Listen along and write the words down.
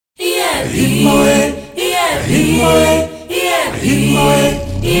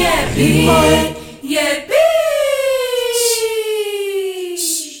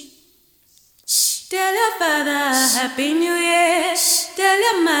Tell your father Happy New Year. Tell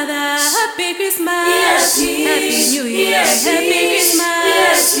your mother Happy Christmas. Happy New Year. Happy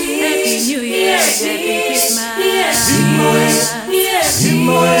Christmas. Happy New Year. Happy Christmas.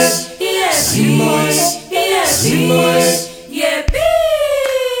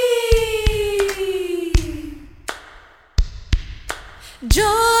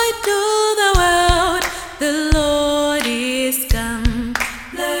 Joy to the world, the Lord is come.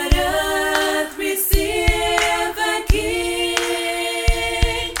 Let earth receive a King.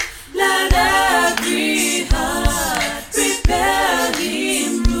 Let every heart prepare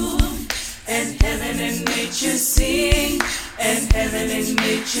Him room. And heaven and nature sing. And heaven and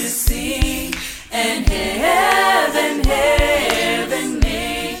nature sing. And heaven, heaven,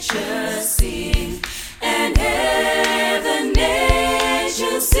 nature sing. And heaven,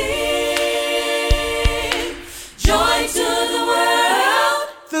 nature sing. Joy to the world,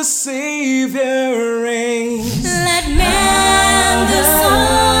 the Savior reigns. let men the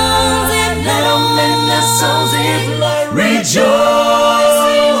songs in Let all men the songs in blood rejoice.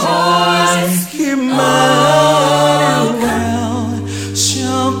 Emmanuel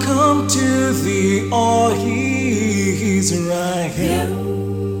shall come to thee, all He is right here.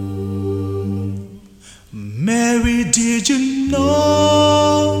 Mary, did you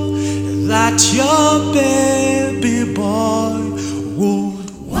know that your baby boy would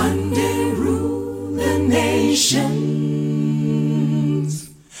one day rule the nations,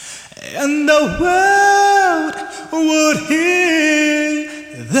 and the world would hear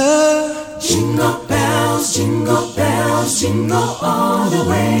the jingle bells, jingle all the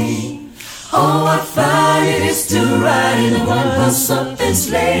way. Oh, what fun it is to ride in a one-horse open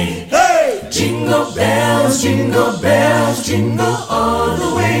sleigh. Hey! Jingle bells, jingle all the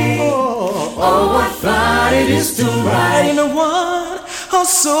way. Oh, what fun it is to ride in a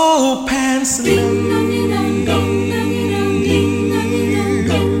one-horse open sleigh.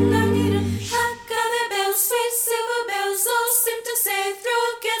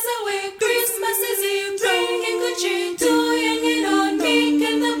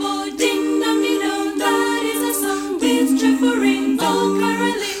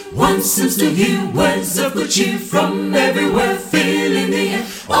 One seems to hear words of good cheer from everywhere, filling the air.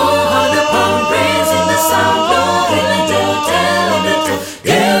 Oh, how the palm breeze in the sound, blowing and telling the tale,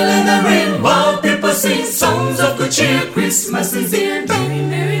 gale in the rain, while people sing songs of good cheer. Christmas is here. Merry,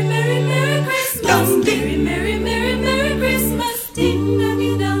 merry, merry, merry Christmas. Merry, merry, merry, merry Christmas. Ding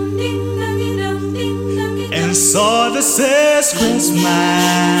dong dong, ding dong dong, ding dong. And so this is Christmas.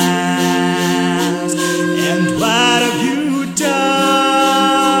 And what have you done?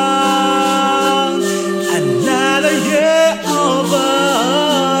 Another year over,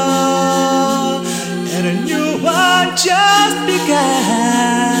 and a new one just began.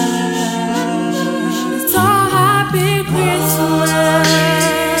 So happy Christmas,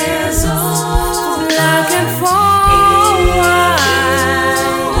 black and forward,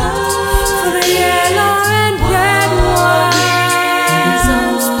 for the yellow and red ones.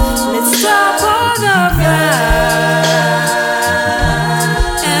 Let's stop all the fun.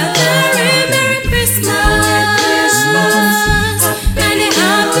 And Merry, Merry Christmas, and a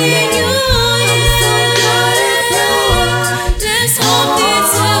Happy New Year. Let's hope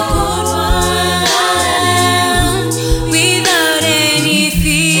it's a good one, without any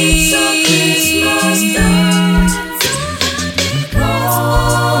fear.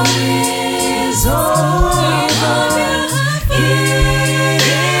 All is over.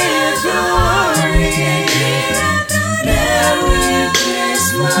 Here's glory. Merry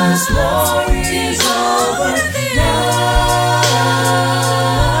Christmas, glory.